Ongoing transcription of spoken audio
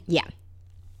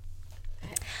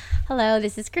Hello,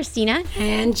 this is Christina.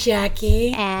 And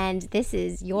Jackie. And this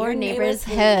is Your Neighbor's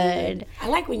Hood. I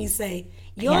like when you say,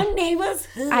 Your Neighbor's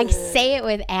Hood. I say it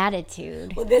with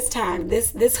attitude. Well, this time,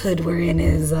 this hood we're in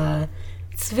is,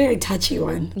 it's a very touchy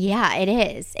one. Yeah, it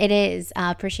is. It is.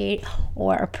 Appreciate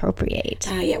or appropriate.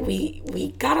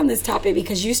 We got on this topic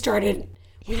because you started...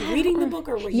 Were you reading the book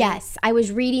or were you? Yes, I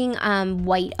was reading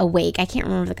White Awake. I can't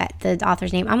remember the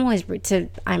author's name. I'm always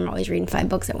reading 5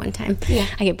 books at one time. Yeah.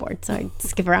 I get bored, so I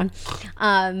skip around.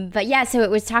 But yeah, so it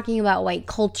was talking about white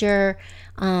culture.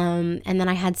 And then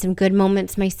I had some good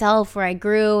moments myself where I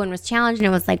grew and was challenged and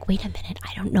I was like, wait a minute,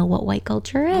 I don't know what white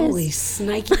culture is. Holy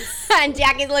snikes. And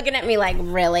Jackie's looking at me like,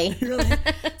 really? Really?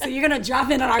 So you're going to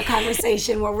drop in on our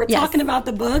conversation where we're talking about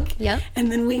the book. Yep.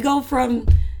 And then we go from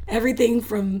everything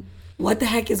from what the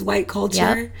heck is white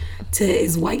culture to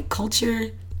is white culture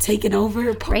taking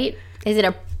over? Right. Is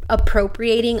it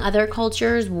appropriating other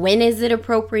cultures? When is it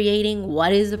appropriating?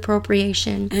 What is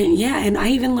appropriation? And I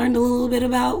even learned a little bit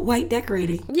about white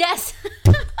decorating. Yes.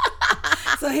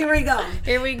 So here we go.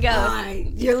 Here we go. All right.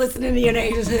 You're listening to Your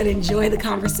Neighbor's Hood. Enjoy the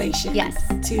conversation. Yes.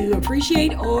 To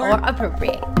appreciate or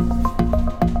appropriate.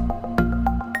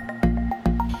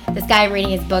 This guy, I'm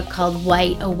reading his book called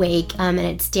White Awake, and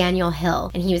it's Daniel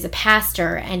Hill. And he was a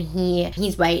pastor, and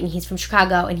he's white, and he's from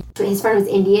Chicago. And his friend was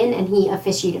Indian, and he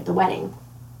officiated at the wedding.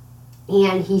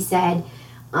 And he said,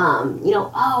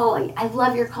 I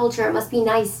love your culture. It must be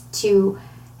nice to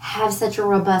have such a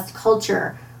robust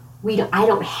culture. I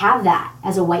don't have that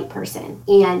as a white person.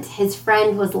 And his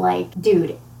friend was like,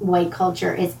 dude, white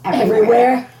culture is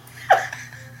everywhere.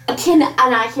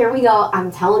 Here we go.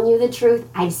 I'm telling you the truth.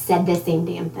 I've said the same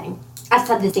damn thing. I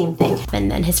said the same thing.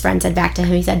 And then his friend said back to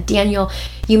him, he said, Daniel,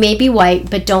 you may be white,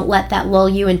 but don't let that lull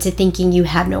you into thinking you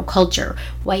have no culture.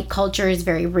 White culture is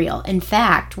very real. In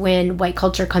fact, when white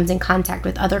culture comes in contact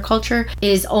with other culture, it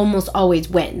is almost always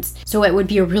wins. So it would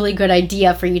be a really good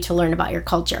idea for you to learn about your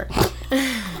culture.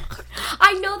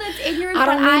 I know that's ignorant, I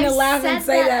don't mean to laugh and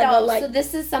say that, though. but like... So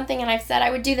this is something, and I've said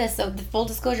I would do this. So the full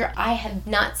disclosure, I have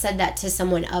not said that to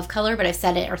someone of color, but I've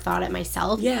said it or thought it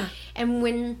myself. Yeah. And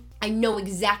when I know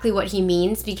exactly what he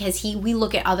means, because we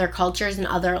look at other cultures and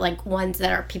other like ones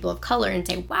that are people of color and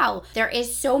say, wow, there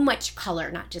is so much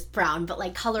color, not just brown, but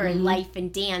like color in life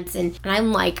and dance. And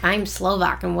I'm like, I'm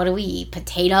Slovak, and what do we eat?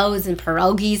 Potatoes and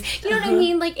pierogies. You know what I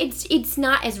mean? Like it's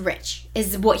not as rich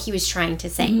is what he was trying to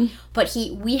say. Mm-hmm. But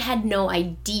we had no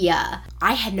idea.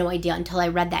 I had no idea until I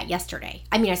read that yesterday.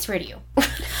 I mean, I swear to you.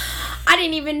 I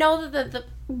didn't even know that the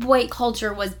white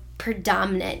culture was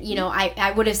predominant. You know,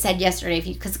 I would have said yesterday,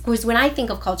 because when I think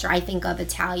of culture, I think of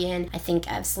Italian, I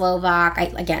think of Slovak,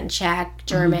 Czech,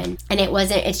 German, and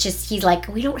it's just, he's like,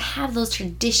 we don't have those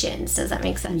traditions. Does that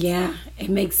make sense? Yeah, it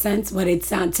makes sense, but it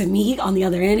sounds, to me, on the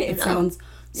other end, it sounds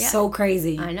so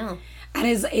crazy. I know.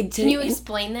 And can you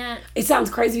explain that? It sounds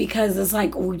crazy because it's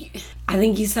like, I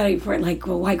think you said it before, like,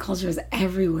 well, white culture is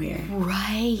everywhere.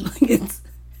 Right. Like it's...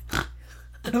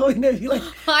 I don't know if you like.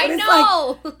 I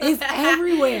know. Like, it's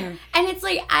everywhere, and it's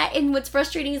like, and what's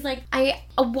frustrating is like,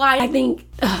 why? I think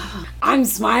I'm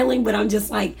smiling, but I'm just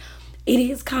like, it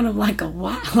is kind of like a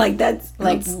what? Like that's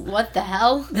like what the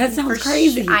hell? That sounds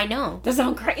crazy. I know. It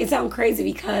sounds crazy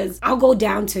because I'll go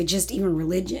down to just even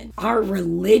religion. Our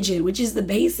religion, which is the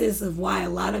basis of why a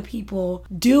lot of people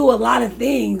do a lot of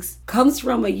things, comes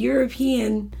from a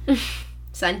European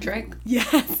centric.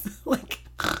 Yes, like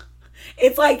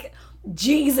it's like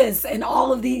Jesus and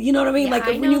all of the, you know what I mean? Like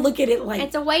when you look at it, like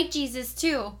it's a white Jesus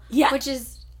too. Yeah, which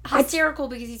is hysterical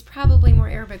because he's probably more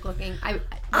Arabic looking.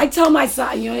 I tell my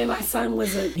son, my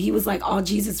son he was like all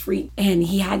Jesus freak, and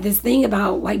he had this thing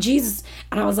about white Jesus,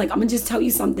 and I was like, I'm gonna just tell you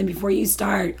something before you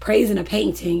start praising a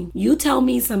painting. You tell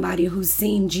me somebody who's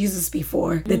seen Jesus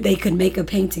before that they could make a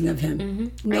painting of him.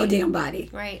 Mm-hmm. No damn body.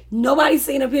 Right. Nobody's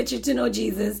seen a picture to no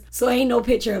Jesus, so ain't no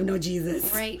picture of no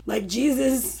Jesus. Right. Like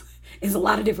Jesus is a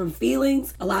lot of different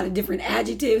feelings, a lot of different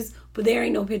adjectives, but there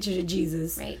ain't no picture of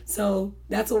Jesus. Right. So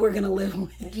that's what we're going to live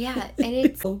with. Yeah. And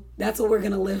it's... that's what we're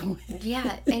going to live with.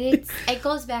 Yeah. And it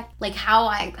goes back, like, how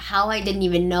I didn't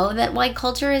even know that white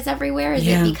culture is everywhere. Is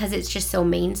it because it's just so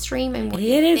mainstream? And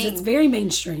it is. It's very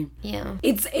mainstream. Yeah.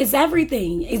 It's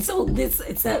everything. It's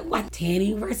like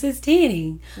tanning versus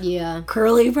tanning. Yeah.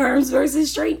 Curly perms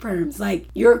versus straight perms. Like,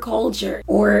 your culture,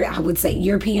 or I would say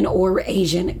European or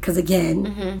Asian, because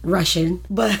again, Russian.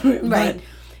 But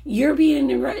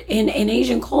European and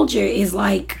Asian culture is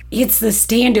like, it's the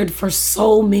standard for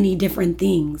so many different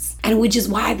things. And which is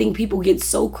why I think people get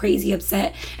so crazy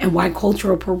upset and why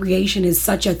cultural appropriation is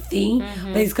such a thing.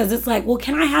 But it's because it's like, well,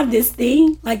 can I have this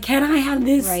thing? Like, can I have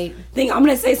this thing? I'm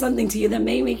going to say something to you that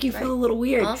may make you feel a little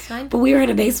weird. Well, that's fine. But we were at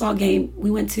a baseball game. We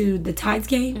went to the Tides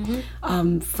game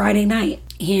Friday night.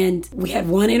 And we had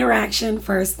one interaction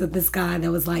first with this guy that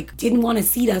was like, didn't want to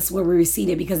seat us where we were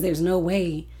seated because there's no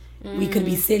way we could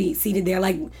be seated there.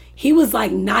 Like, he was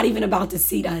like not even about to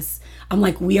seat us. I'm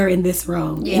like, we are in this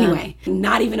row. Anyway,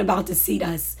 not even about to seat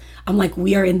us. I'm like,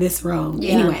 we are in this row.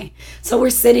 Anyway, so we're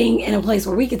sitting in a place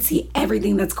where we could see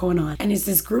everything that's going on. And it's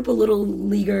this group of little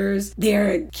leaguers.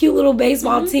 They're a cute little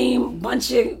baseball team,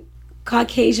 bunch of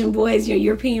Caucasian boys,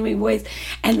 European boys.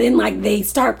 And then like they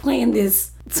start playing this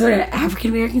sort of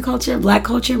African-American culture, black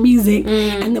culture music,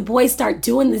 and the boys start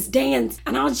doing this dance,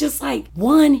 and I was just like,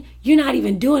 one, you're not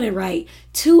even doing it right.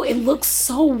 Two, it looks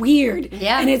so weird.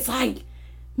 And it's like,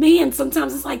 man,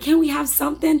 sometimes it's like, can we have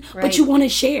something? But you want to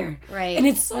share. And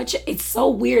it's so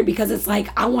weird because it's like,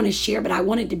 I want to share, but I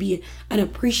want it to be an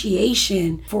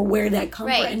appreciation for where that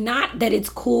comes from. And not that it's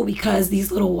cool because these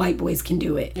little white boys can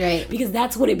do it. Because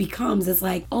that's what it becomes. It's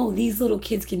like, oh, these little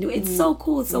kids can do it. It's so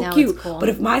cool. It's so cute. It's cool. But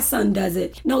if my son does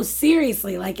it, no,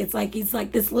 seriously, like, it's like, he's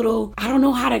like this little, I don't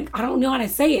know how to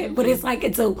say it, but it's like,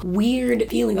 it's a weird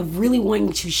feeling of really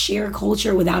wanting to share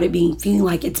culture without it feeling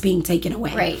like it's being taken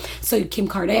away. So Kim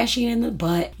Kardashian in the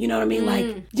butt, you know what I mean?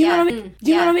 Like, do you know what I mean?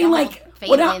 Do you know what I mean? Like,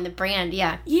 in the brand,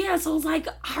 Yeah, so it's like,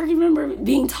 I remember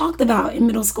being talked about in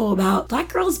middle school about black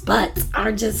girls' butts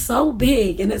are just so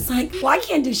big. And it's like, well, I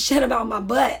can't do shit about my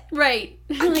butt. Like,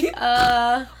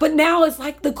 But now it's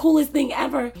like the coolest thing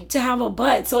ever to have a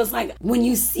butt. So it's like, when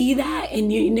you see that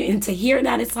and to hear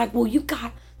that, it's like, well, you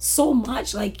got so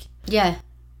much. Like,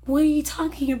 what are you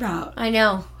talking about? I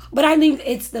know. But I think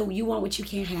it's the you want what you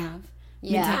can't have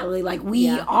mentality. Like, we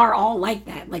are all like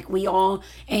that. Like, we all,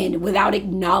 and without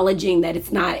acknowledging that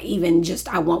it's not even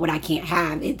just I want what I can't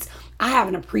have. It's I have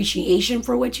an appreciation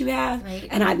for what you have,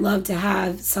 and I'd love to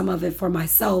have some of it for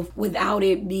myself without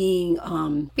it being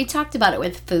we talked about it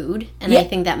with food, and I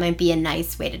think that might be a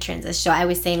nice way to transition. So I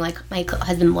was saying, like, my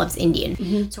husband loves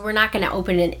Indian, so we're not going to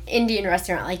open an Indian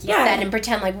restaurant like you said and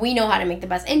pretend like we know how to make the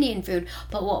best Indian food.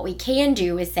 But what we can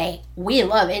do is say we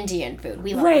love Indian food,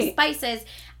 we love the spices,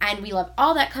 and we love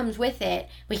all that comes with it.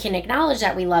 We can acknowledge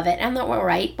that we love it and that we're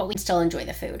right, but we still enjoy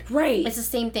the food. It's the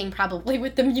same thing probably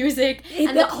with the music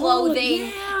and the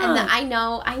clothing and the I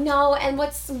know. And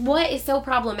what is so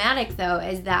problematic though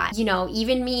is that, you know,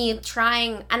 even me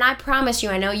trying, and I promise you,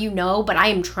 I know you know, but I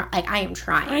am trying.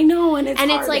 I know, and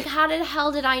it's like, how the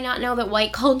hell did I not know that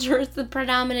white culture is the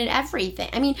predominant everything?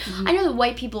 I mean, I know that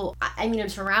white people. I mean, I'm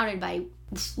surrounded by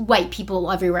white people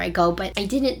everywhere I go, but I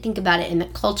didn't think about it in the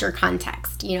culture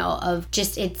context, you know, of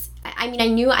just I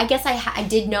mean, I guess I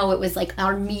did know it was like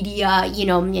our media, you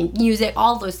know, music,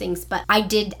 all those things, but I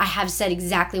have said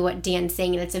exactly what Dan's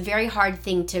saying, and it's a very hard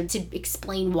thing to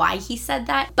explain why he said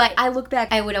that. But I look back,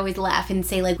 I would always laugh and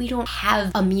say, like, we don't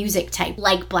have a music type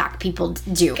like black people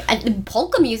do. And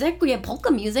polka music, we have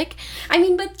polka music. I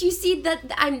mean, but you see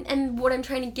that, and what I'm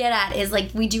trying to get at is,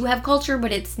 like, we do have culture,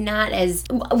 but it's not as,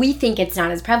 we think it's not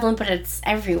as prevalent, but it's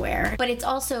everywhere. But it's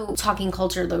also, talking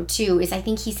culture though too, is I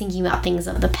think he's thinking about things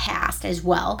of the past as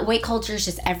well. White culture is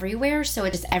just everywhere, so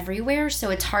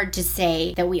it's hard to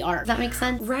say that we are. Does that make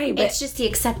sense? Right. But it's just the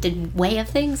accepted way of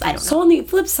things. I don't know. So on the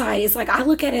flip side, it's like, I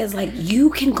look at it as like, you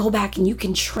can go back and you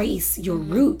can trace your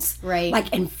roots.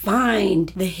 Like, and find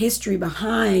the history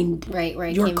behind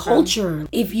your culture.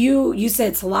 If you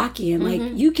said Slovakian,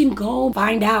 like, you can go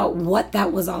find out what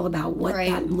that was all about, what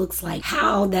that looks like,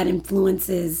 how that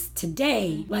influences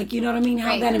today. Like, you know what I mean?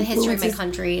 How that influences the history of my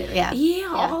country.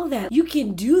 All of that. You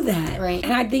can do that.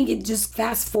 And I think it just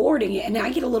fast forwarding it, and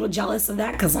I get a little jealous of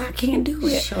that because I can't do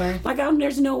it. Like,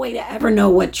 there's no way to ever know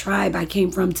what tribe I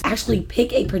came from, to actually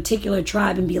pick a particular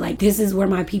tribe and be like, this is where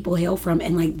my people hail from,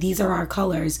 and like, these are our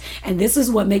colors, and this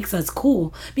is what makes us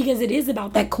cool, because it is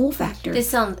about that cool factor.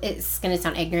 It's gonna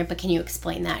sound ignorant, but can you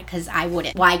explain that? Because I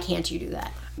wouldn't. Why can't you do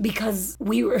that? Because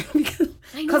we were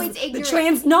I know it's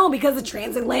ignorant. Because the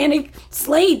transatlantic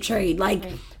slave trade, like,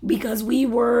 because we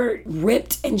were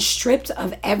ripped and stripped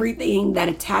of everything that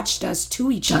attached us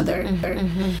to each other.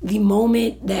 The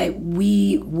moment that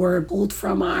we were pulled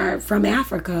from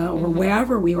Africa or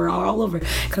wherever, we were all over,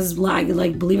 because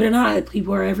like believe it or not,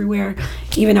 people are everywhere,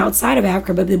 even outside of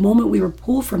Africa. But the moment we were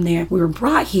pulled from there, we were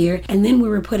brought here, and then we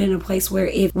were put in a place where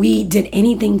if we did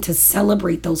anything to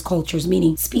celebrate those cultures,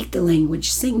 meaning speak the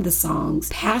language, sing the songs,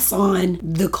 pass on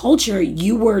the culture,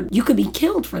 you could be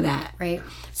killed for that. Right.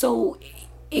 So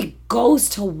it goes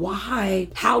to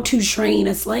how to train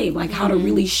a slave, like how to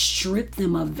really strip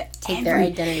them of their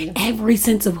identity, every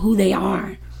sense of who they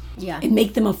are. Yeah. And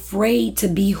make them afraid to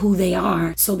be who they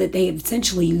are, so that they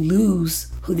essentially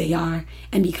lose who they are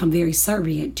and become very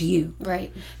subservient to you.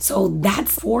 Right. So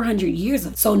that's 400 years.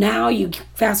 So now you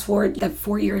fast forward that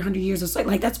 400 years of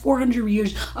slavery, like that's 400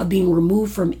 years of being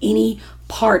removed from any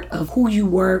part of who you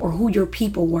were or who your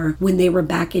people were when they were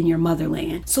back in your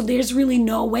motherland. So there's really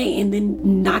no way. And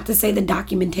then not to say the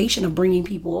documentation of bringing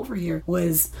people over here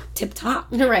was tip top.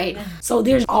 Right. So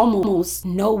there's almost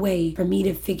no way for me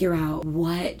to figure out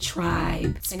what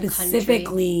tribe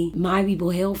specifically my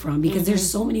people hail from, because there's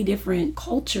so many different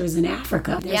cultures in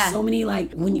Africa. There's so many,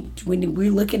 like when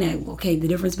we're looking at, okay, the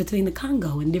difference between the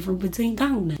Congo and difference between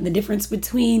Ghana, the difference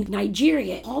between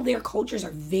Nigeria, all their cultures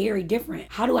are very different.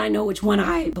 How do I know which one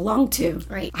I belong to?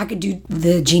 Right. I could do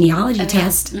the genealogy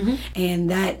test, and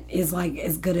that is like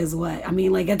as good as what? I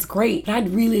mean, like that's great. But I'd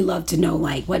really love to know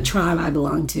like what tribe I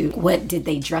belong to. What did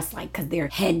they dress like? Because their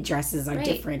head dresses are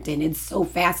different, and it's so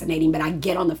fascinating. But I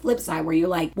get on the flip side where you're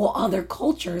like, well, other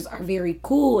cultures are very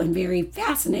cool and very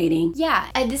fascinating. Yeah,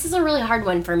 this is a really hard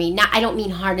one for me. I don't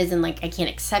mean hard as in like I can't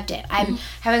accept it. I'm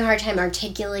having a hard time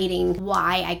articulating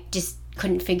why I just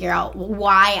couldn't figure out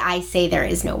why I say there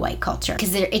is no white culture,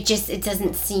 because it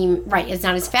doesn't seem right. It's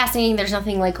not as fascinating. There's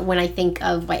nothing like when I think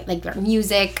of white, like their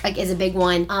music like is a big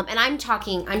one, and I'm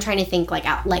trying to think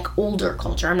like older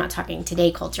culture. I'm not talking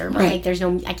today culture, but like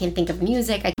I can't think of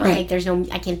music. I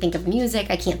can't think of music.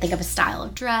 I can't think of a style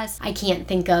of dress. I can't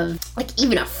think of like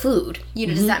even a food.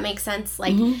 Does that make sense?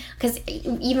 Like because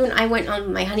even I went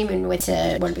on my honeymoon where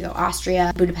did we go?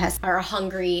 Austria, Budapest, or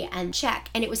Hungary and Czech,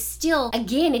 and it was still,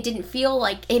 again, it didn't feel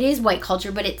like it is white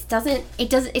culture, but it's not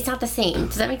the same.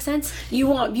 Does that make sense?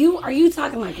 Are you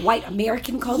talking like white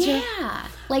American culture? Yeah.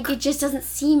 Like it just doesn't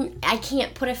seem, I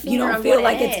can't put a finger on what it is. You don't feel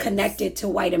like it's connected to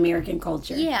white American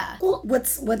culture. Yeah. Well,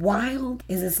 what's wild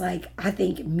is it's like, I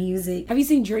think music. Have you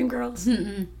seen Dreamgirls?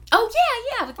 Mm-mm. Oh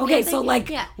yeah. Okay, so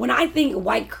like when I think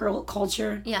white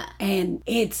culture, and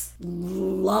it's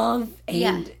love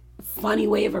and funny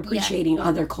way of appreciating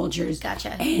other cultures. Gotcha.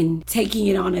 And taking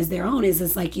it on as their own is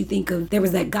just like, you think of, there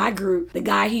was that guy group, the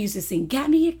guy who used to sing, got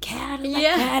me a Cadillac,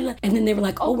 Cadillac. And then they were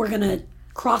like, oh, we're going to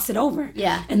cross it over.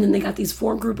 Yeah. And then they got these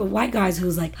 4 group of white guys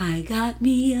who's like, I got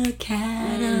me a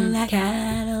Cadillac,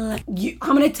 Cadillac.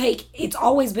 I'm going to take, it's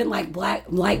always been like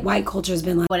white culture has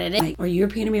been like, what it is. Like, or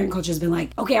European American culture has been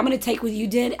like, okay, I'm going to take what you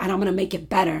did and I'm going to make it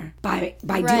better by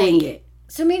doing it.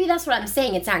 So maybe that's what I'm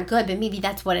saying. It's not good, but maybe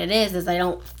that's what it is I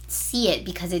don't see it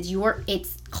because it's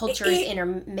culture is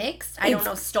intermixed. I don't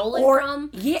know, stolen from.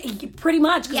 Yeah, pretty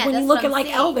much. Because when you look at like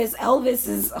Elvis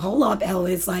is, hold up,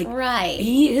 Elvis, like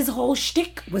his whole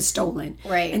shtick was stolen.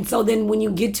 Right. And so then when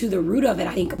you get to the root of it,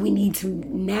 I think we need to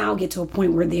now get to a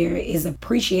point where there is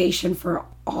appreciation for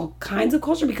all kinds of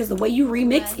culture, because the way you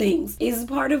remix things is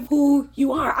part of who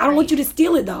you are. I don't want you to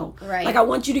steal it though. Right. Like I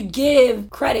want you to give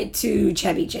credit to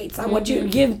Chevy Chase. I want you to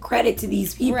give credit to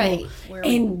these people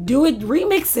and do it,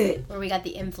 remix it. Where we got the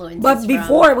influences. But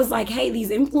before it was like, hey, these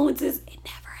influences, it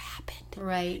never happened.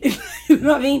 Right. You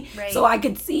know what I mean? Right. So I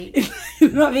could see, you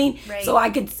know what I mean? Right. So I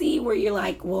could see where you're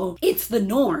like, well, it's the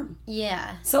norm.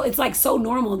 Yeah. So it's like so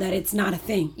normal that it's not a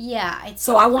thing. Yeah.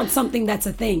 So I want something that's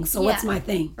a thing. So what's my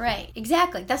thing? Right.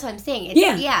 Exactly. That's what I'm saying.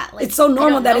 Like, it's so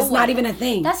normal that it's not even a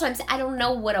thing. That's what I'm saying. I don't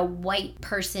know what a white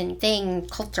person thing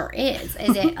culture is.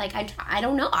 Is it like, I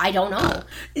don't know. I don't know.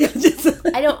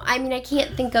 I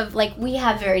can't think of, like, we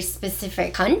have very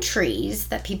specific countries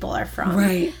that people are from.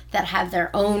 Right. That have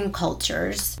their own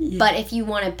cultures. Yeah. But if you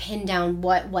want to pin down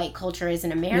what white culture is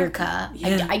in America,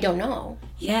 I don't know.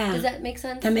 Yeah. Does that make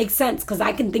sense? That makes sense, because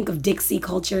I can think of Dixie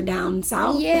culture down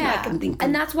south. Yeah. I can think of...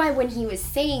 And that's why when he was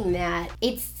saying that,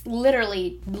 it's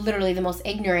literally the most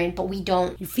ignorant, but we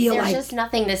don't... You feel there's just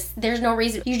nothing to... There's no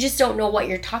reason... You just don't know what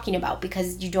you're talking about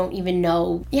because you don't even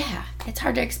know... Yeah. It's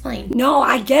hard to explain. No,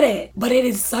 I get it. But it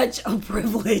is such a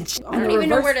privilege. I don't even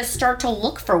know where to start to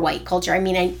look for white culture. I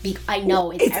mean, I know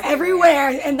it's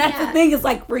everywhere. And that's the thing, is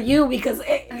like for you, because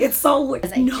it's so... I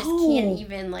just can't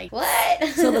even, like, what?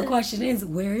 So the question is,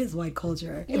 where is white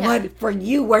culture? Yeah. But for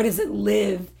you, where does it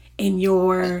live in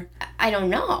your... I don't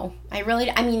know.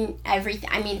 Everything.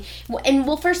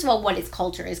 Well, first of all, what is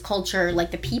culture? Is culture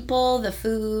like the people, the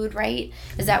food, right?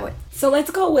 Is that what... So let's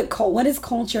go with what is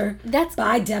culture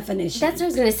by definition? That's what I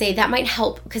was going to say. That might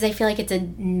help, because I feel like it's a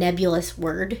nebulous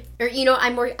word. Or,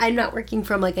 I'm not working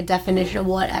from like a definition of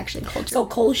what actually culture. So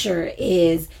culture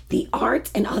is the art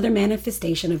and other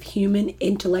manifestation of human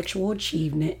intellectual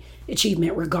achievement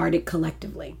regarded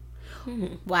collectively.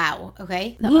 Wow.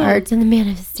 Okay. The arts and the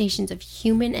manifestations of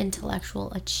human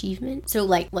intellectual achievement. So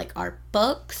like our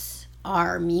books,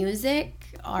 our music,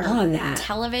 our all of that.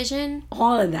 television.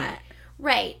 All of that.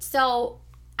 Right. So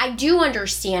I do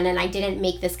understand, and I didn't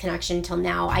make this connection until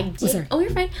now. I did. Oh, you're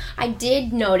fine. I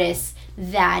did notice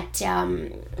that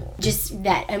just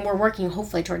that, and we're working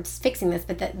hopefully towards fixing this,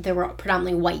 but that there were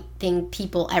predominantly white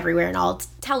people everywhere in all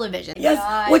television.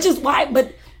 Yes, which is why,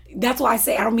 but that's why I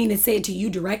say, I don't mean to say it to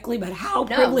you directly, but how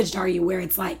privileged are you where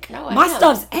it's like, my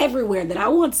stuff's everywhere, that I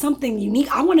want something unique.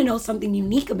 I want to know something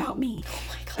unique about me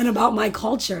and about my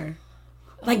culture.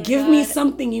 Like, give me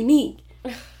something unique.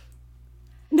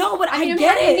 No, but I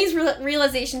get it. These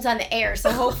realizations on the air,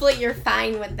 so hopefully you're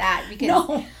fine with that,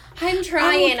 because I'm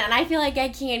trying, and I feel like I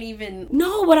can't even.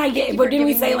 No, but I get it. But didn't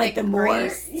we say, like, the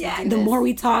more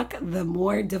we talk, the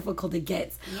more difficult it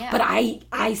gets. Yeah. But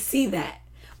I see that.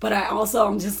 But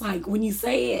I'm just like, when you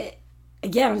say it,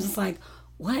 again, I'm just like,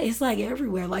 what? It's like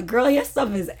everywhere. Like, girl, your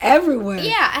stuff is everywhere.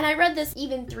 Yeah, and I read this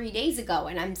even 3 days ago,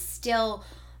 and I'm still,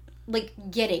 like,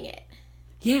 getting it.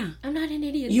 Yeah. I'm not an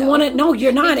idiot. You want to? No,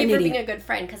 you're not an idiot. Thank you for being a good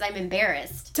friend, because I'm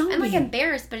embarrassed. I'm like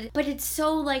embarrassed, but it's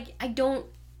so, like, I don't.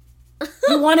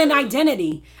 You want an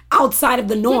identity outside of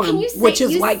the norm, which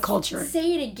is white culture.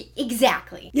 Say it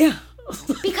exactly. Yeah.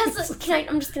 Because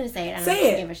I'm just gonna say it. I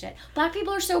don't give a shit. Black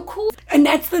people are so cool, and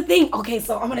that's the thing. Okay,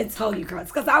 so I'm gonna tell you, girls,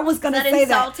 because I was gonna say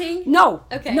insulting? That. No.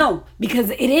 Okay. No, because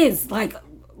it is like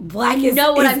black is. You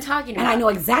know what I'm talking about, and I know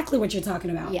exactly what you're talking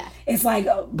about. Yeah. It's like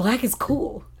black is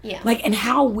cool. Yeah. Like, and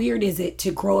how weird is it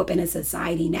to grow up in a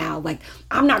society now? Like,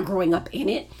 I'm not growing up in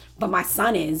it, but my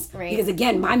son is. Right. Because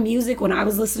again, my music, when I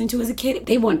was listening to as a kid,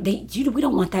 we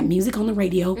don't want that music on the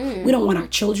radio. We don't want our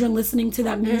children listening to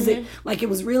that music. Like, it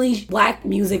was really, black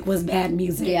music was bad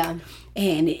music. Yeah.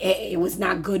 And it was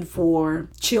not good for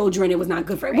children. It was not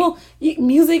good for,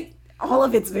 music, all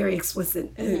of it's very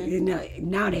explicit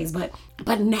nowadays,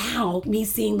 but now me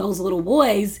seeing those little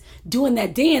boys doing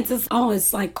that dance,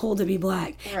 it's like cool to be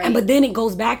black. Right. But then it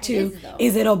goes back to,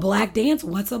 is it a black dance?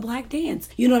 What's a black dance?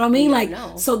 You know what I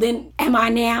mean? So then am I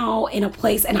now in a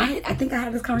place, and I think I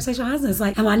had this conversation with my husband, it's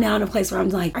like, am I now in a place where I'm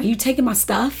like, are you taking my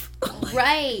stuff?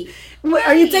 Right.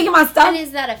 Are you taking my stuff? And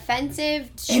is that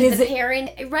offensive to the parent?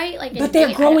 Right? Like, but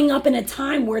they're growing up in a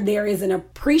time where there is an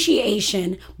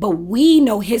appreciation, but we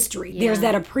know history. Yeah. There's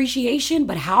that appreciation,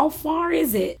 but how far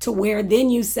is it to where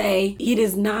then you say it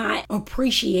is not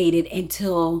appreciated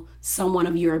until someone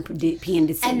of European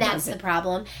descent. And that's the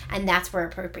problem. And that's where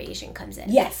appropriation comes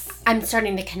in. Yes. I'm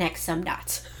starting to connect some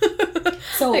dots.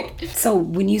 So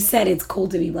when you said it's cool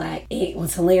to be black, it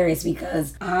was hilarious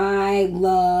because I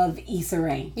love Issa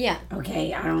Rae. Yeah.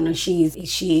 Okay. I don't know. She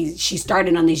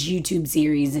started on this YouTube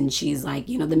series and she's like,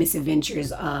 the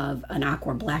misadventures of an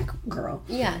awkward black girl.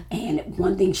 Yeah. And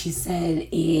one thing she said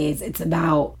is it's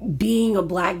about being a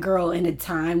black girl in a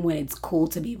time when it's cool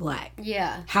to be black.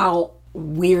 Yeah. How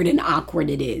weird and awkward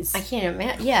it is. I can't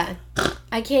imagine. Yeah.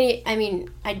 I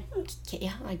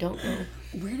don't know.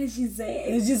 Where did she say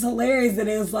it? It was just hilarious that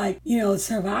it was like,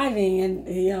 surviving and,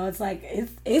 it's like,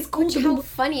 it's cool to be. How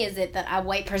funny is it that a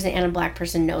white person and a black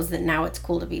person knows that now it's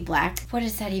cool to be black? What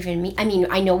does that even mean? I mean,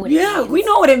 I know what it means. Yeah, we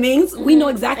know what it means. Mm-hmm. We know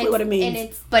exactly what it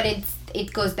means. And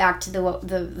it goes back to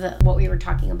the what we were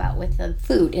talking about with the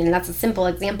food, and that's a simple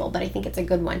example, but I think it's a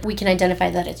good one. We can identify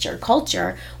that it's your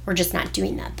culture. We're just not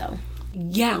doing that, though.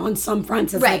 Yeah, on some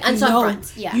fronts. It's right, like, on some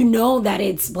fronts, yeah. You know that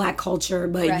it's black culture,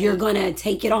 but you're going to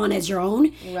take it on as your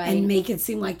own and make it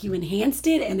seem like you enhanced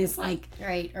it, and it's like...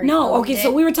 Right. No, okay, so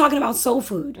we were talking about soul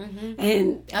food,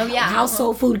 and how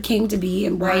soul food came to be,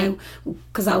 and why...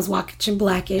 Because I was watching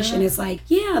Blackish, and it's like,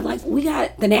 we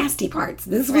got the nasty parts.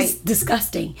 This was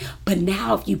disgusting. But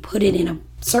now if you put it in a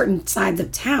certain sides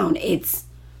of town, it's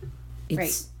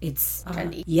trendy. It's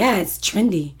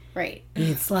trendy. Right.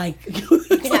 It's like you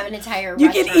can have an entire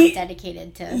restaurant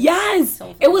dedicated to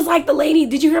soul food. It was like the lady.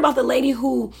 Did you hear about the lady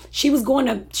who she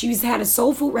had a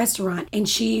soul food restaurant and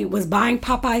she was buying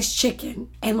Popeye's chicken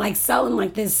and like selling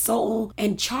like this soul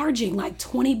and charging like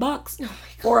 $20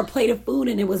 for a plate of food,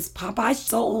 and it was Popeye's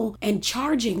soul, and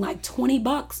charging like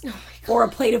 $20 for a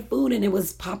plate of food, and it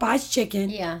was Popeye's chicken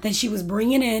that she was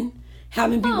bringing in,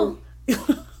 having people.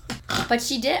 But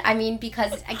she did,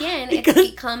 because again, it's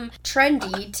become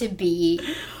trendy to be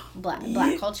black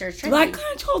culture is trendy. Black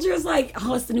culture is like,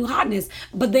 it's the new hotness.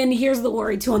 But then here's the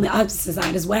worry too on the opposite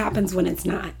side is what happens when it's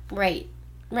not. Right.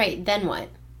 Then what?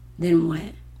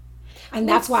 And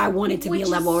that's why I want it to be a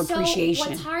level of appreciation.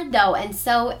 What's hard though, and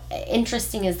so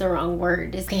interesting is the wrong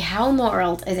word, is how in the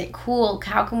world is it cool?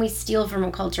 How can we steal from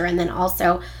a culture and then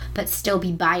also, but still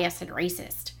be biased and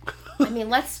racist? I mean,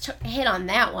 let's hit on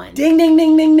that one. Ding, ding,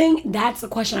 ding, ding, ding. That's the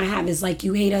question I have is like,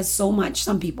 you hate us so much.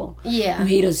 Some people. Yeah. You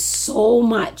hate us so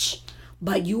much,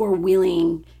 but you are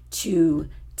willing to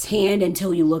tan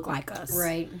until you look like us.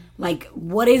 Right. Like,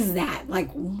 what is that?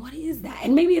 Like, what is that?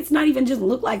 And maybe it's not even just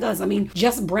look like us. I mean,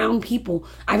 just brown people.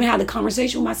 I even had a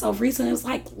conversation with myself recently. It was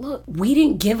like, look, we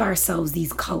didn't give ourselves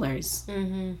these colors.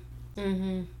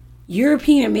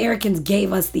 European Americans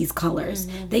gave us these colors.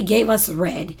 They gave us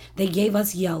red. They gave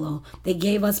us yellow. They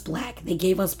gave us black. They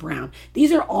gave us brown.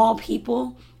 These are all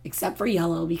people, except for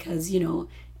yellow, because, you know,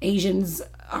 Asians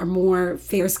are more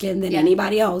fair-skinned than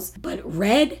anybody else. But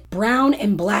red, brown,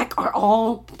 and black are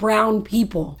all brown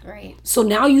people. Right. So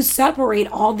now you separate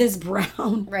all this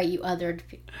brown. Right, you othered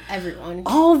everyone.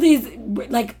 All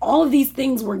of these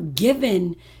things were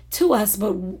given to us,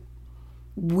 but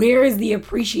where is the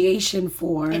appreciation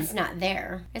for? It's not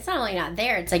there. It's not only not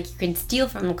there, it's like you can steal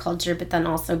from the culture, but then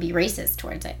also be racist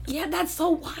towards it. Yeah, that's so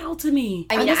wild to me.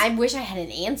 I mean, I wish I had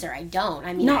an answer. I don't.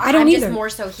 I mean, No, I don't I'm either. just more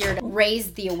so here to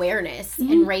raise the awareness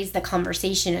and raise the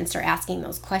conversation and start asking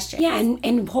those questions. Yeah,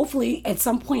 and hopefully at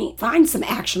some point find some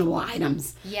actionable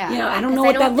items. Yeah. You know, I don't know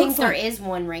what that looks like. I don't think there is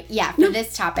one right. Yeah, for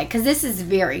this topic, because this is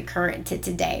very current to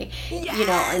today. Yes. You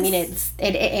know, I mean,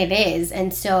 it is,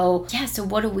 and so yeah. So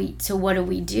what do we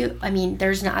do? I mean,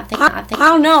 there's nothing. I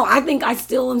don't know. I think I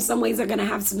still, in some ways, are going to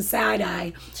have some side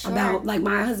eye Sure. about, like,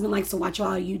 my husband likes to watch a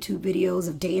lot of YouTube videos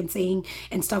of dancing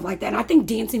and stuff like that. And I think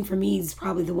dancing for me is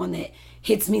probably the one that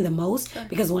hits me the most,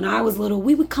 because when I was little,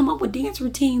 we would come up with dance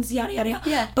routines, yada, yada, yada.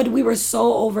 Yeah. But we were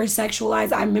so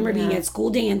over-sexualized. I remember being at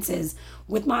school dances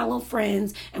with my little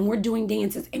friends, and we're doing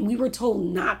dances, and we were told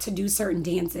not to do certain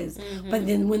dances. But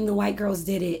then when the white girls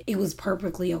did it, it was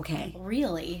perfectly okay.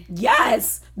 Really?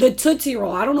 Yes, the Tootsie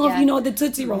Roll. I don't know if Yeah. you know what the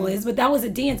Tootsie Roll is, but that was a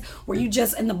dance where you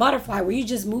just, in the butterfly, where you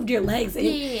just moved your legs. And,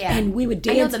 Yeah. and we would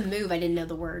I know dance. the move. I didn't know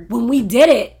the word. When we did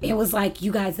it, it was like,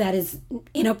 you guys, that is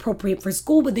inappropriate for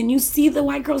school. But then you see the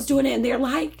white girls doing it, and they're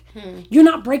like, you're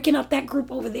not breaking up that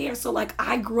group over there. So, like,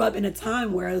 I grew up in a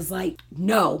time where it was like,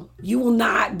 no, you will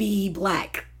not be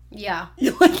black. Yeah.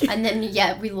 Like, And then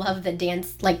we love the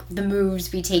dance, like the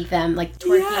moves. We take them, like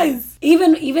twerking. yes.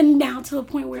 Even now to the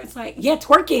point where it's like, yeah,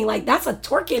 twerking. Like, that's a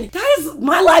twerking. That is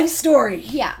my life story.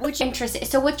 Yeah, which interesting.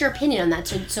 So, what's your opinion on that?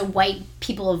 So white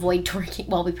people avoid twerking.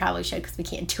 Well, we probably should because we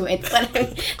can't do it. But I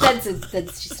mean,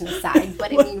 that's just an aside.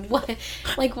 But I mean, what?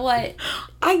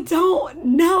 I don't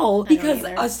know, because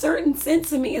either. a certain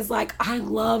sense of me is like, I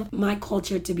love my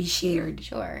culture to be shared.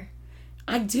 Sure.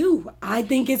 I do. I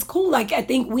think it's cool. Like, I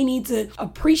think we need to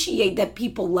appreciate that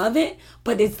people love it,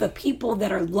 but it's the people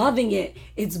that are loving it.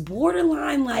 It's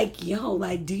borderline like, yo,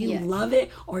 like, do you love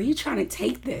it, or are you trying to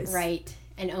take this? Right.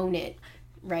 And own it.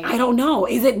 Right. I don't know.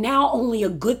 Is it now only a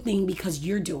good thing because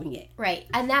you're doing it? Right.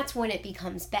 And that's when it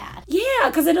becomes bad. Yeah,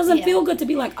 because it doesn't feel good to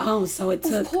be like, oh, so it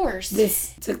took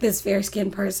this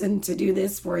fair-skinned person to do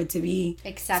this for it to be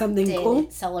something cool.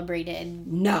 Celebrated.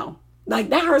 No. Like,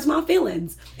 that hurts my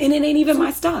feelings. And it ain't even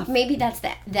my stuff. Maybe that's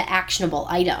the actionable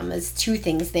item. Is two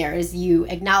things there. Is you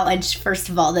acknowledge, first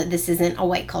of all, that this isn't a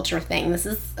white culture thing. This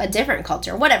is a different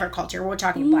culture. Whatever culture. We're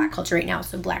talking black culture right now,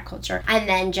 so black culture. And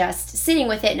then just sitting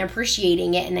with it and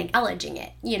appreciating it and acknowledging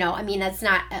it. You know, I mean, that's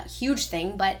not a huge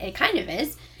thing, but it kind of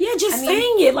is. Yeah,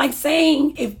 saying it. Like,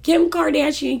 saying, if Kim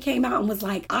Kardashian came out and was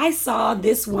like, I saw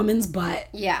this woman's butt.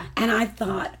 Yeah. And I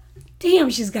thought,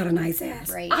 damn, she's got a nice ass.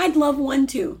 Right. I'd love one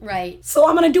too. Right. So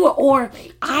I'm going to do it. Or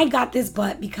I got this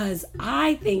butt because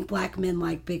I think black men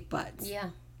like big butts. Yeah.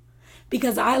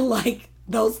 Because I like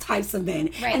those types of men.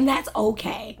 Right. And that's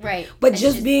okay. Right. But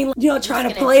just being, trying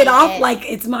to play it off like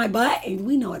it's my butt. And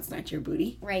we know it's not your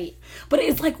booty. Right. But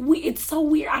it's like, it's so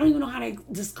weird. I don't even know how to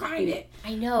describe it.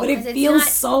 I know. But it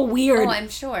feels so weird. Oh, I'm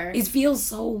sure. It feels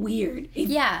so weird.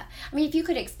 Yeah. I mean, if you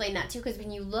could explain that too, because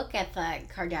when you look at the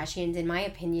Kardashians, in my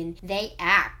opinion, they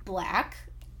act black.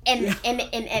 And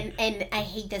I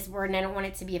hate this word, and I don't want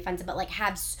it to be offensive, but like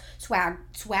have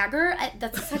swagger.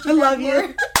 That's such a I bad love you.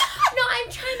 word. No,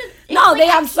 I'm trying to. No, they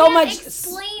have so much.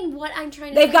 Explain what I'm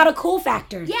trying to. They've say. got a cool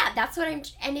factor. Yeah, that's what I'm.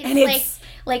 And it's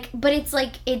but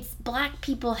it's black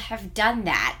people have done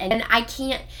that, and I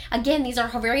can't. Again, these are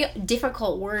very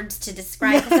difficult words to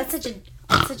describe because that's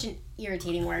such an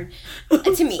irritating word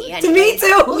to me. Anyways. To me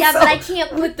too. Yeah, but I can't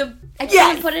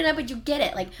put it up, but you get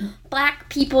it. Like, black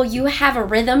people, you have a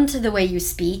rhythm to the way you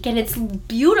speak, and it's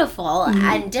beautiful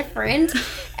and different,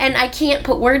 and I can't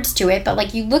put words to it, but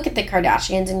like, you look at the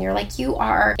Kardashians and you're like, you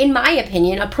are, in my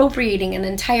opinion, appropriating an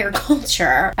entire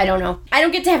culture. I don't know. I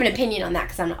don't get to have an opinion on that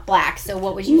because I'm not black, so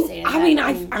what would you say to that? I mean,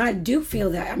 I do feel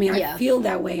that. I mean, I feel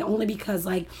that way only because,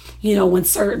 like, when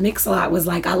Sir Mix-a-Lot was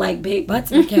like, I like big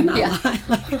butts, I cannot lie.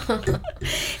 Like,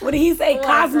 what did he say? What a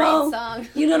Cosmo. great song.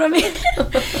 You know what I mean?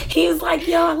 He was like,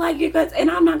 yo, I like your guts. And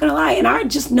I'm not gonna lie. And I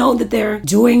just know that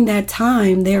during that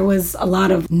time, there was a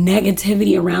lot of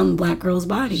negativity around Black girls'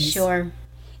 bodies. Sure.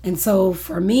 And so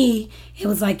for me, it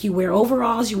was like you wear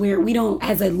overalls,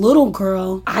 as a little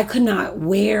girl, I could not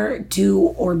wear, do,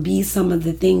 or be some of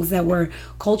the things that were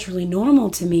culturally normal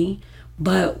to me,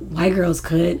 but white girls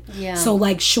could. Yeah. So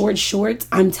like short shorts,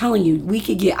 I'm telling you,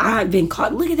 I've been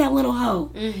caught, look at that little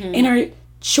hoe in her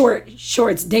short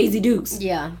shorts, Daisy Dukes.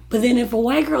 Yeah. But then if a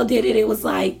white girl did it, it was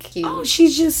like, Cute. oh,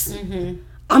 she's just,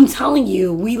 I'm telling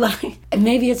you, and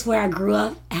maybe it's where I grew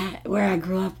up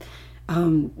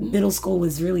middle school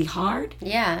was really hard.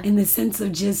 Yeah. In the sense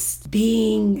of just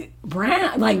being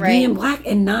brown, like being Black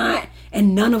and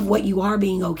none of what you are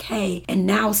being okay. And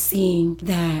now seeing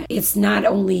that it's not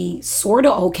only sort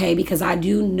of okay, because I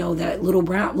do know that little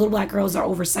Black girls are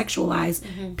over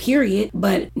sexualized, period.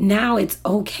 But now it's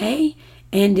okay.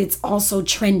 And it's also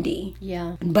trendy.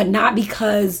 Yeah. But not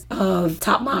because of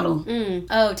Top Model.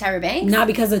 Oh, Tyra Banks? Not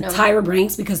because of Tyra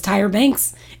Banks, because Tyra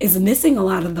Banks is missing a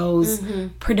lot of those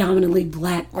predominantly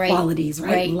Black qualities,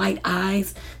 right? Light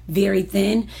eyes, very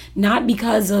thin. Not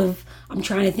because of, I'm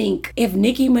trying to think, if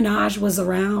Nicki Minaj was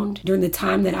around during the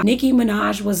time that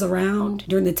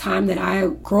I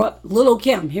grew up, Little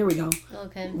Kim, here we go.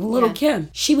 Little Kim.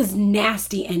 She was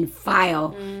nasty and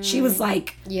vile. She was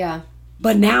like... Yeah.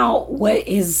 But now, what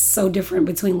is so different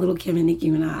between Little Kim and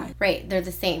Nicki Minaj? Right, they're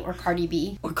the same. Or Cardi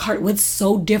B. What's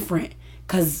so different?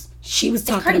 Because she was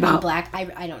talking Cardi about... B Black? I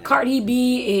don't know. Cardi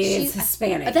B is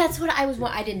Hispanic. That's what I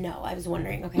didn't know. I was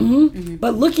wondering. Okay.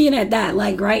 But looking at that,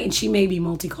 like, right, and she may be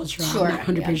multicultural. Sure, I'm not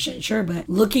 100% sure, but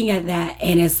looking at that,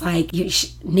 and it's like,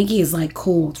 Nicki is like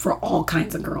cool for all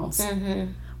kinds of girls.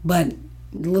 But...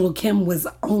 Little Kim was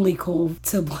only cool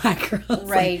to Black girls.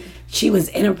 Right. Like, she was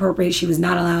inappropriate. She was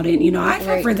not allowed in. You know, I've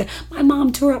had friends that my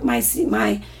mom tore up my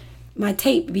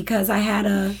tape because I had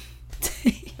a...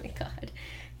 Oh my God.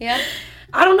 Yeah.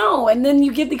 I don't know. And then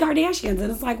you get the Kardashians and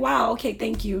it's like, wow, okay,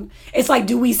 thank you. It's like,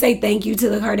 do we say thank you to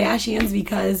the Kardashians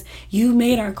because you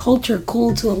made our culture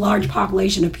cool to a large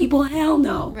population of people? Hell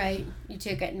no. Right. You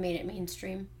took it and made it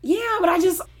mainstream. Yeah, but I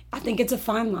think it's a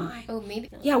fine line. Oh, maybe.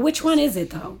 Yeah, which one is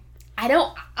it though? I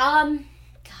don't, God.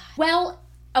 Well,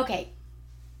 okay.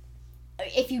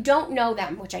 If you don't know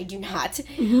them, which I do not,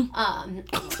 spoiler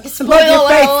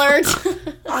alert.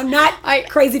 I'm not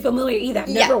crazy familiar either. I've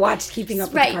never watched Keeping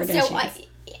Up with the Kardashians. So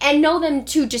and know them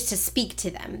too, just to speak to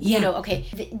them. Yeah. You know, okay,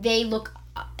 they look,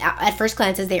 at first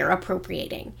glance, as they are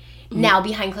appropriating. Now,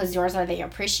 behind closed doors, are they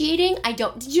appreciating?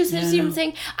 Did you see what I'm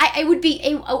saying? I would be,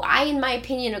 in my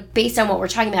opinion, based on what we're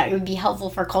talking about, it would be helpful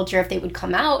for culture if they would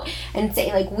come out and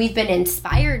say, like, we've been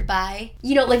inspired by,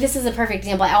 you know, like, this is a perfect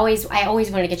example. I always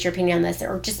want to get your opinion on this,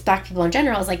 or just Black people in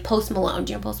general. Is like Post Malone.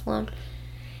 Do you know Post Malone?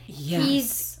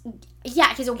 Yes.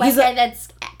 He's a white guy that's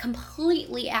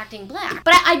completely acting Black.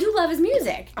 But I do love his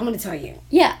music. I'm going to tell you.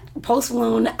 Yeah. Post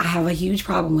Malone, I have a huge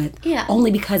problem with. Yeah.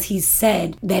 Only because he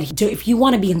said that if you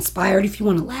want to be inspired, if you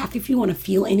want to laugh, if you want to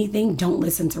feel anything, don't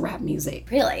listen to rap music.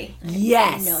 Really? Yes.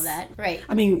 I didn't know that. Right.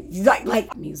 I mean,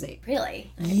 like music.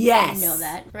 Really? Yes. I didn't know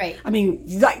that. Right. I mean,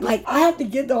 like I have to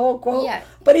get the whole quote. Yeah.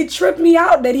 But it tripped me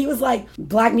out that he was like,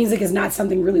 Black music is not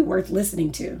something really worth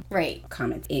listening to. Right.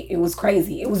 Comments. It was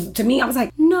crazy. It was, to me, I was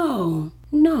like, no.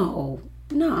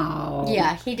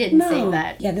 Yeah, he didn't say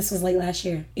that. Yeah, this was late last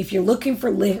year. If you're looking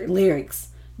for lyrics,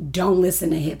 don't listen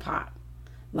to hip hop.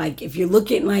 Like, if you're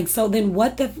looking like, so then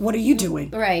what are you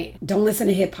doing? Right. Don't listen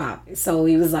to hip hop. So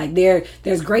he was like,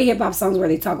 there's great hip hop songs where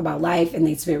they talk about life and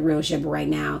they spit real shit, but right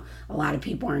now a lot of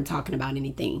people aren't talking about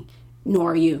anything,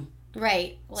 nor are you.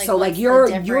 Right. Like, so like you're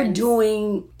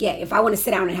doing, if I want to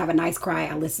sit down and have a nice cry,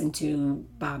 I listen to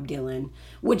Bob Dylan,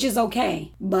 which is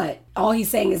okay. But all he's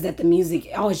saying is that the music,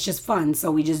 it's just fun,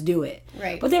 so we just do it.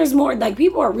 Right. But there's more, like,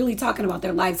 people are really talking about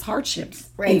their life's hardships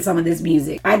in some of this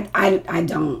music. I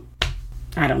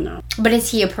don't know. But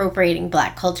is he appropriating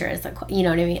Black culture? You know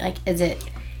what I mean? Like, is it...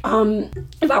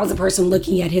 If I was a person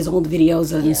looking at his old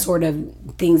videos and sort of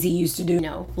things he used to do.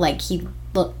 No, like, he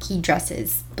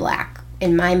dresses Black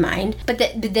in my mind, but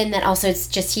then that also, it's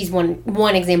just, he's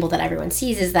one example that everyone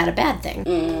sees. Is that a bad thing?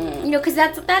 You know, because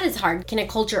that is hard. Can a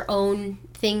culture own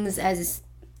things as,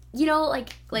 you know,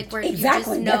 like where exactly you just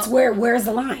know, that's where's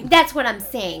the line? That's what I'm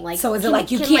saying. Like, so is it like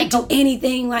you can't do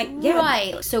anything? Like, yeah,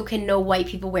 right? So can no white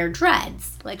people wear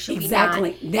dreads? Like, should we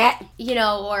not? That, you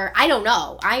know, or I don't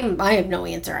know. I have no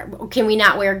answer. Can we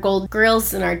not wear gold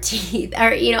grills in our teeth?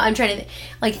 Or, you know, I'm trying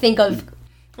to think of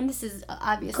And this is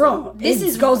obviously Girl,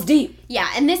 this goes deep. Yeah,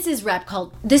 and this is rap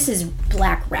culture. This is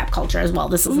black rap culture as well.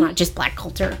 This is not just black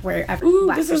culture where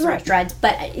black person wears dreads,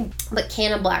 but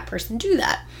can a black person do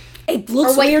that? It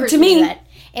looks weird to me.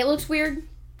 It looks weird.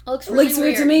 It looks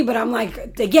weird to me, but I'm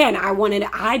like, again,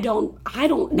 I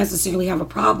don't necessarily have a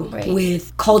problem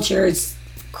with cultures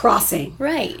crossing.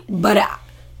 Right. But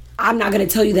I'm not going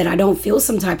to tell you that I don't feel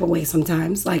some type of way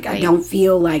sometimes. Like, I don't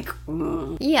feel like,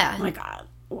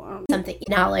 something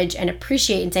acknowledge and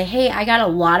appreciate and say, hey, I got a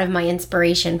lot of my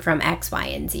inspiration from X, Y,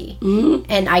 and Z. Mm-hmm.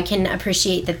 And I can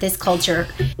appreciate that this culture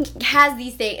has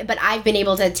these things, but I've been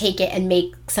able to take it and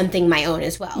make something my own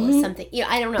as well. Mm-hmm. Something,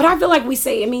 I don't know. But I feel like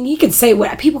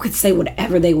people could say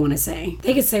whatever they want to say.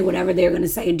 They could say whatever they're going to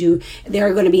say and do. There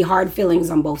are going to be hard feelings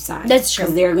on both sides. That's true.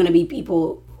 Because there are going to be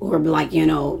people who are like,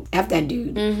 F that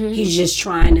dude. Mm-hmm. He's just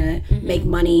trying to make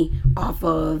money off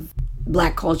of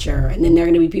black culture. And then there are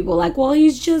going to be people like, well,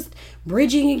 he's just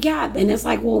bridging a gap. And it's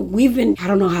like, well, I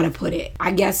don't know how to put it.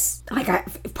 I guess, like,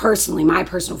 my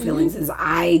personal feelings is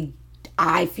I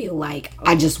feel like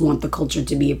I just want the culture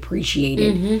to be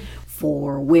appreciated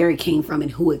for where it came from and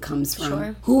who it comes from.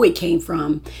 Sure. Who it came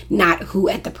from, not who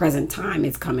at the present time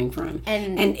it's coming from.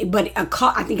 But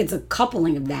I think it's a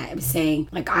coupling of that. Of saying,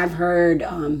 like, I've heard,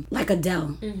 like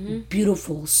Adele,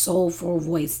 beautiful, soulful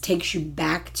voice, takes you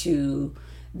back to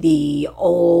the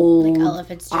old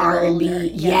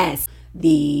R&B, yes.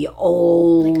 The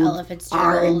old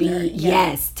R&B,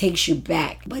 yes, takes you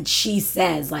back. But she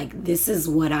says, like, this is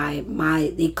what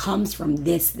it comes from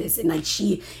this, and like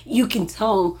you can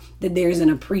tell that there's an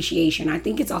appreciation. I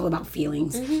think it's all about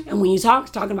feelings. Mm-hmm. And when you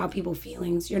talking about people's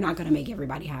feelings, you're not going to make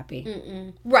everybody happy.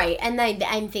 Mm-mm. Right. And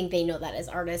I think they know that as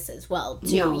artists as well,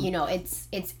 too. No. It's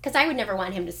because I would never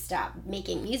want him to stop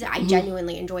making music. I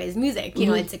genuinely enjoy his music.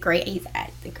 He's a great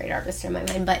artist in my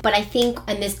mind. But I think,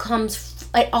 and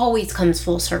it always comes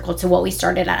full circle to what we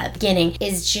started at the beginning,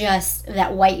 is just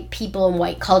that white people and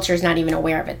white culture is not even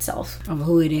aware of itself. Of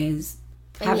who it is.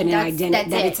 Having an identity,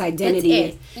 that its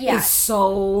identity is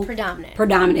so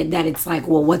predominant that it's like,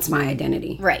 well, what's my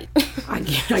identity? Right. I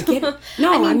get it.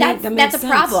 No, that's a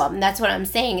problem. That's what I'm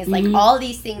saying is like all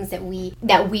these things that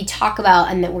we talk about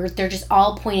and that they're just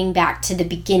all pointing back to the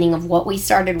beginning of what we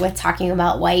started with talking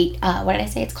about white. What did I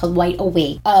say? It's called white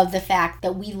awake, of the fact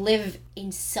that we live in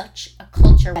such a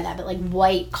culture by that, but like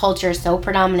white culture is so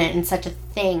predominant and such a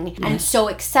thing and so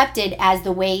accepted as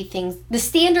the way the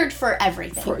standard for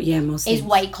everything most is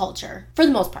white culture for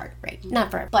the most part, right?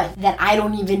 Not for, but that I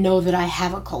don't even know that I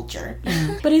have a culture.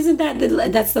 But isn't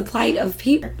that's the plight of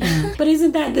people? But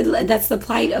isn't that's the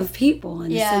plight of people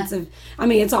in the sense of,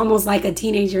 it's almost like a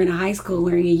teenager in a high school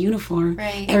wearing a uniform.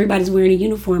 Right. Everybody's wearing a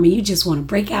uniform and you just want to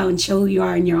break out and show who you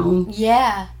are in your own.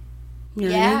 Yeah. You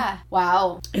know what I mean?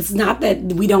 Wow. It's not that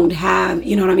we don't have,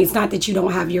 it's not that you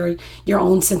don't have your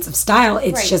own sense of style.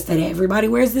 It's just that everybody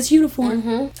wears this uniform.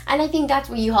 Mm-hmm. And I think that's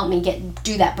where you helped me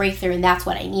do that breakthrough, and that's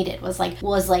what I needed was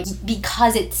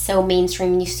because it's so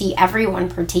mainstream and you see everyone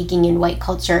partaking in white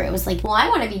culture, it was like, well, I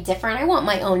want to be different. I want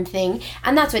my own thing.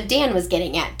 And that's what Dan was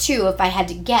getting at too, if I had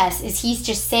to guess, is he's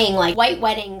just saying like white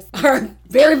weddings are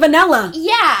very vanilla.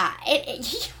 Yeah.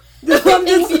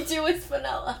 Everything we do is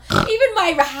vanilla. Even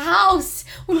my house,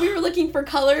 when we were looking for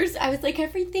colors, I was like,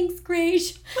 everything's gray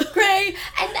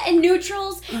and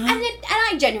neutrals, and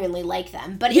I genuinely like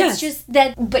them. But it's just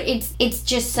that. But it's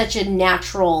just such a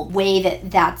natural way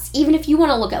that's even if you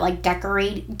want to look at like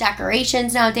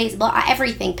decorations nowadays,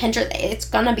 everything Pinterest,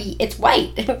 it's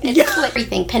white.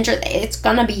 Everything Pinterest,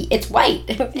 it's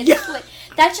white.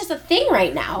 That's just a thing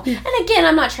right now. And again,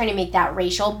 I'm not trying to make that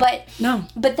racial, but no.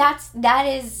 But that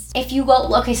is, if you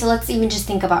go, okay, so let's even just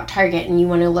think about Target and you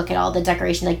want to look at all the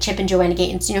decoration, like Chip and Joanna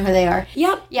Gaines, you know who they are?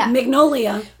 Yep. Yeah.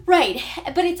 Magnolia. Right.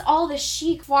 But it's all the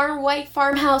chic white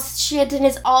farmhouse shit, and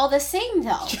it's all the same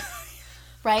though.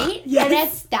 Right?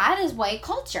 Yes. And that is white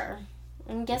culture.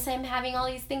 I guess I'm having all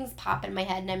these things pop in my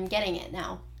head and I'm getting it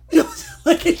now.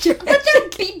 Look at your but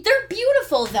they're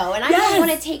beautiful though, and I don't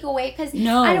want to take away I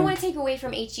don't want to take away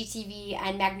from HGTV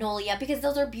and Magnolia because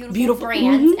those are beautiful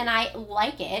brands and I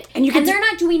like it, and they're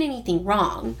not doing anything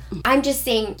wrong. I'm just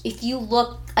saying, if you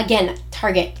look again,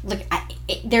 Target,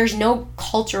 there's no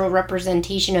cultural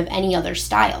representation of any other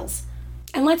styles.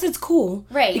 Unless it's cool.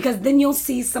 Right. Because then you'll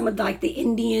see some of like the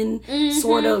Indian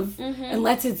sort of,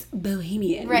 unless it's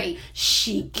bohemian. Right.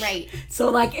 Chic. Right.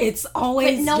 So like it's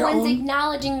always but no one's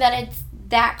acknowledging that it's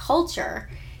that culture.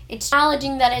 It's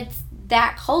acknowledging that it's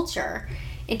that culture.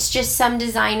 It's just some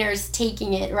designers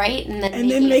taking it, right? And then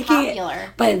making it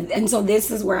popular. And so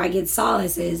this is where I get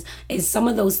solace is some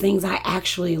of those things I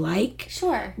actually like.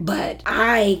 Sure. But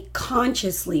I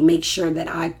consciously make sure that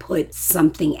I put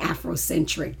something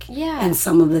Afrocentric in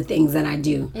some of the things that I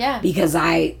do. Yeah. Because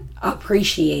I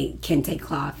appreciate kente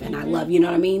cloth and I love, you know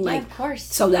what I mean? Like, of course.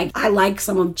 So like I like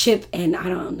some of Chip and I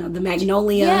don't know, the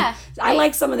Magnolia. Yeah. I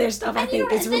like some of their stuff. I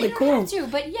think it's really cool. Too,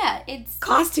 but yeah, it's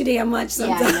costs too damn much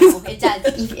sometimes. Yeah, no, it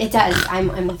does. It does.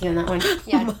 I'm with you on that one.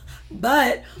 Yeah.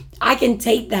 But I can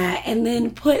take that and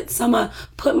then put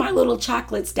my little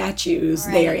chocolate statues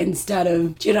there instead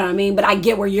of, do you know what I mean? But I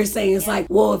get where you're saying it's like,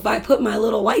 well, if I put my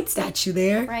little white statue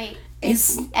there, right.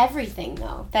 It's everything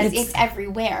though. It's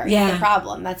everywhere. Yeah. It's the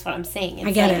problem. That's what I'm saying. It's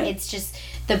I get it. It's just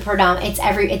the predominant.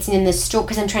 It's in the store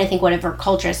because I'm trying to think whatever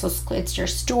culture. So it's your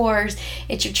stores,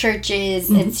 it's your churches,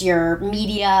 it's your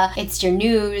media, it's your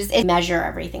news. It measure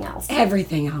everything else.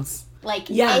 Everything else.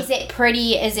 Like, is it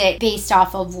pretty? Is it based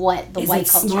off of what the white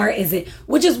culture? Is it smart?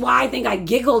 Which is why I think I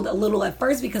giggled a little at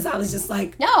first because I was just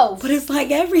like, no. But it's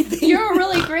like everything. You're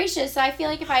really gracious. So I feel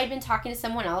like if I had been talking to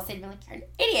someone else, they'd be like, you're an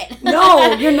idiot.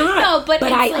 No, you're not. No, but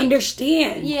I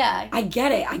understand. Yeah. I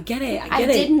get it. I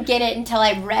didn't get it until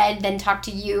I read, then talked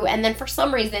to you. And then for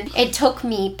some reason, it took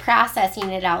me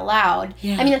processing it out loud.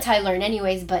 Yeah. I mean, that's how I learn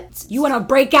anyways, but. You want to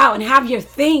break out and have your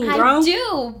thing, girl. I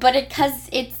do, but because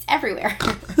it's everywhere.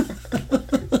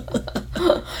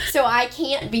 So I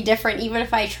can't be different even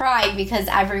if I try because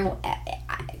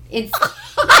it's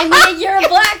I mean you're a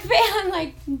black family,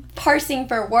 like parsing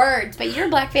for words, but you're a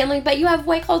black family, but you have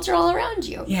white culture all around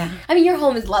you. Yeah. I mean your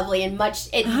home is lovely and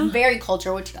it's very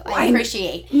cultural, which I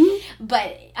appreciate. Mm-hmm.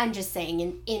 But I'm just saying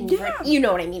in you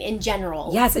know what I mean, in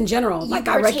general. Yes, in general. Like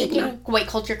I recognize white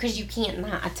culture because you can't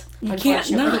not. You can't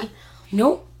not.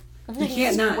 Nope. You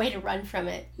can't not. Way to run from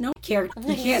it. No, you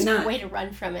can't not. Way to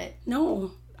run from it.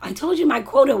 No. I told you my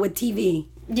quota with TV.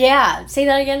 Yeah. Say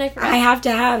that again. I forgot. I have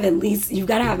to have you've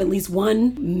got to have at least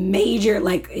one major,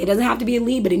 like, it doesn't have to be a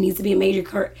lead, but it needs to be a major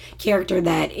character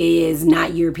that is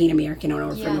not European American in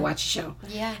order for me to watch a show.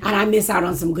 Yeah. And I miss out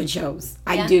on some good shows.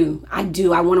 I do. I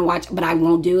want to watch, but I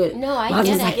won't do it. No, I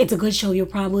get it. Like, it's a good show,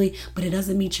 but it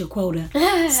doesn't meet your quota.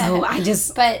 So I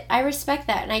just. But I respect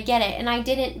that and I get it. And I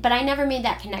didn't, but I never made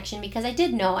that connection because I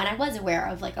did know and I was aware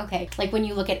of, like, okay, like when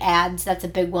you look at ads, that's a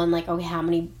big one. Like, okay, how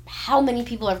many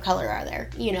people of color are there?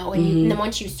 You know, and then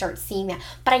once you start seeing that.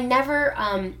 But I never,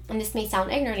 and this may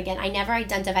sound ignorant again, I never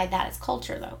identified that as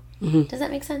culture, though. Mm-hmm. Does that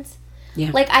make sense?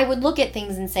 Yeah. Like, I would look at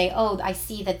things and say, oh, I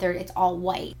see that it's all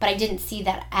white. But I didn't see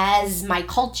that as my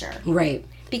culture. Right.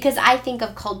 Because I think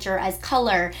of culture as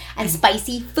color and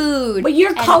spicy food. But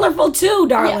you're colorful too,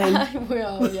 darling. Yeah,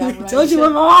 well, yeah, right. Told you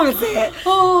what my mama said.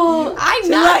 Oh, I'm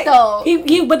not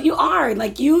though. But you are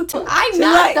like you. I'm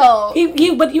not though.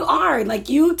 But you are like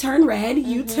you turn red.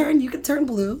 You can turn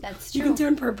blue. That's true. You can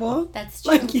turn purple. That's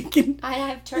true. Like you can. I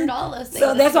have turned all those things.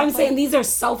 So that's what I'm saying. These are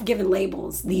self-given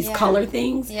labels. These color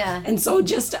things. Yeah. And so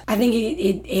I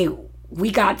think we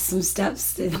got some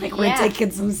steps. We're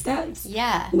taking some steps.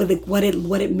 Yeah. With what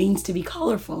it means to be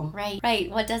colorful. Right.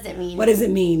 What does it mean? What does it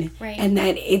mean? Right. And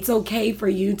that it's okay for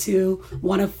you to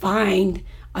want to find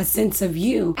a sense of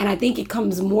you. And I think it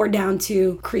comes more down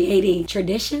to creating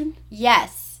tradition.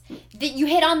 Yes. You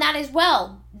hit on that as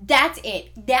well. That's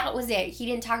it. That was it. He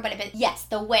didn't talk about it, but yes,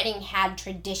 the wedding had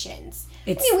traditions.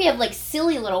 I mean, we have like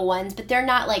silly little ones, but they're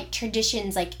not like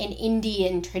traditions like an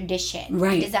Indian tradition.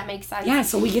 Right. Does that make sense? Yeah,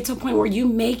 so we get to a point where you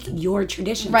make your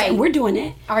traditions. Right. And we're doing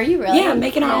it. Are you really? Yeah,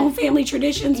 making our own family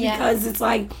traditions because it's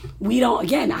like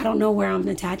I don't know where I'm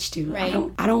attached to. Right.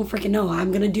 I don't freaking know. I'm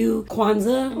going to do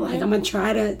Kwanzaa. Like I'm going to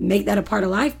try to make that a part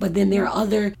of life, but then there are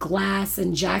other Glass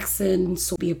and Jackson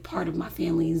so be a part of my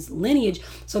family's lineage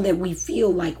so that we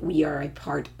feel like we are a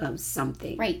part of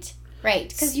something. Right,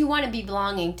 because you want to be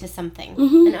belonging to something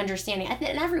and understanding.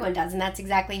 And everyone does, and that's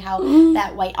exactly how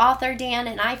that white author, Dan,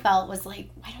 and I felt was like,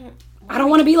 I don't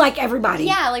want to be like everybody.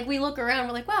 Yeah, like we look around,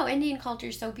 we're like, wow, Indian culture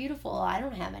is so beautiful. I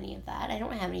don't have any of that. I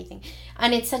don't have anything.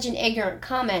 And it's such an ignorant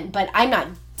comment, but I'm not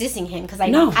dissing him because I've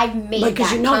made that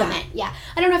comment. That. Yeah.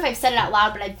 I don't know if I've said it out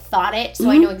loud, but I've thought it, so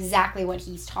I know exactly what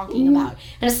he's talking about.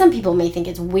 And some people may think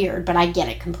it's weird, but I get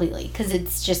it completely because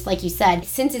it's just like you said,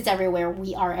 since it's everywhere,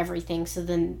 we are everything, so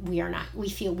then we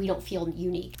don't feel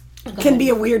unique. Can be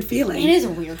a weird feeling. It is a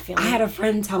weird feeling. I had a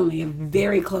friend tell me, a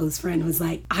very close friend was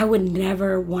like, I would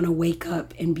never want to wake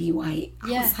up and be white.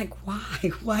 I was like, why?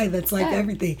 Why? That's like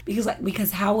everything.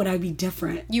 Because how would I be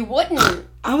different? You wouldn't.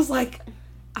 I was like,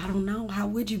 I don't know. How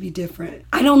would you be different?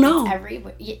 I don't know.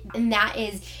 And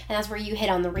that's where you hit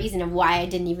on the reason of why I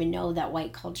didn't even know that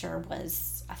white culture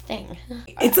was a thing.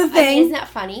 It's a thing. Isn't that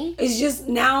funny? It's just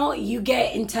now you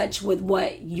get in touch with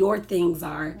what your things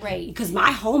are. Right. Because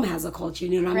my home has a culture,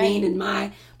 you know what I mean? And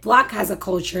my block has a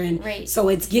culture. And so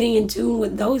it's getting in tune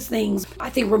with those things. I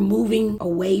think we're moving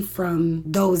away from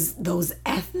those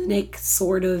ethnic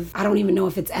sort of, I don't even know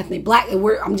if it's ethnic.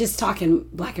 I'm just talking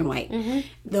black and white. Mm-hmm.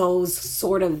 Those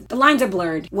sort of, the lines are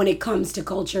blurred when it comes to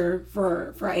culture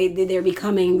they're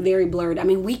becoming very blurred. I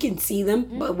mean, we can see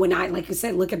them, but when I, like you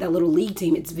said, look at that little league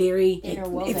team, it's very,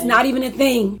 it's not even a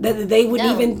thing that they would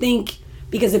even think.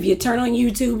 Because if you turn on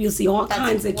YouTube, you'll see all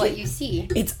kinds of what you see.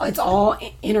 It's all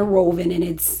interwoven, and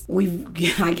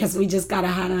I guess we just gotta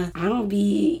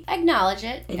acknowledge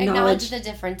it. Acknowledge the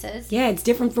differences. Yeah, it's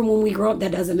different from when we grow up.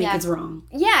 That doesn't make it wrong.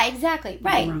 Yeah, exactly.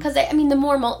 Right. Because I mean, the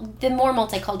more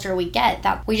multicultural we get,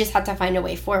 that we just have to find a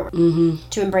way forward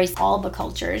to embrace all the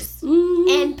cultures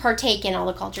and partake in all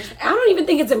the cultures. I don't even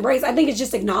think it's embraced. I think it's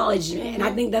just acknowledgement, and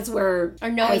I think that's where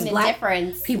knowing the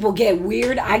difference. People get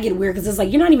weird. I get weird because it's like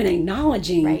you're not even acknowledging.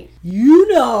 Right.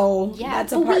 You know. Yeah,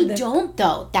 that's but we don't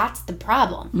though. That's the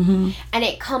problem. Mm-hmm. And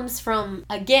it comes from,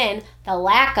 again, the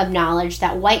lack of knowledge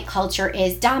that white culture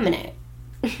is dominant.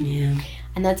 Yeah.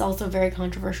 And that's also very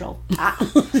controversial.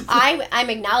 I'm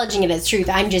acknowledging it as truth.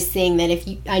 I'm just saying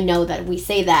that I know that we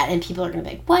say that and people are going to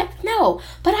be like, what? No,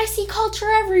 but I see culture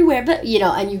everywhere. But,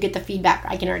 and you get the feedback.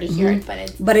 I can already hear it,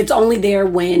 but it's only there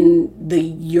when the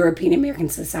European American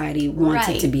society wants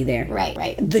it to be there.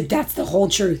 Right. That's the whole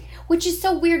truth. Which is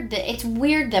so weird it's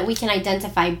weird that we can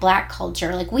identify black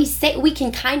culture. Like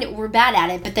we're bad at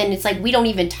it, but then it's like we don't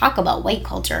even talk about white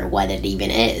culture and what it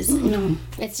even is. No.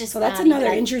 It's just, so that's another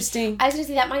interesting. I was going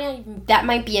to say that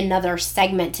might be another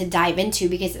segment to dive into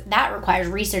because that requires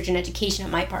research and education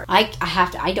on my part.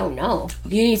 I don't know.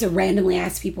 You need to randomly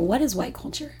ask people, what is white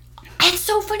culture? It's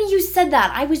so funny you said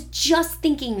that. I was just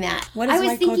thinking that. What is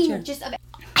white culture?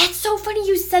 It's so funny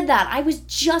you said that. I was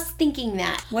just thinking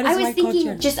that. What is white culture? I was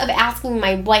thinking just of asking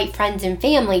my white friends and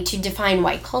family to define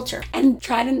white culture. And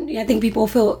I think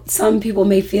some people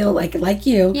may feel like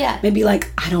you. Yeah. Maybe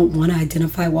like, I don't want to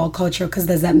identify white culture because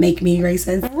does that make me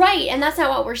racist? Right. And that's not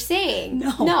what we're saying.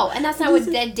 No. And that's not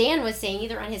what Dan was saying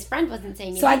either, and his friend wasn't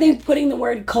saying So I think putting the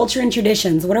word culture and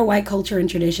traditions. What are white culture and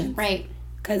traditions? Right.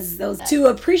 Because those to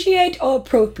appreciate or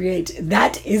appropriate,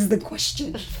 that is the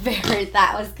question.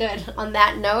 That was good. On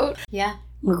that note, yeah.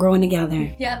 We're growing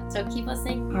together. Yep, so keep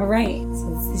listening. All right,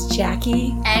 so this is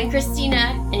Jackie. And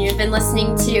Christina, and you've been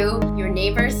listening to Your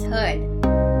Neighbor's Hood.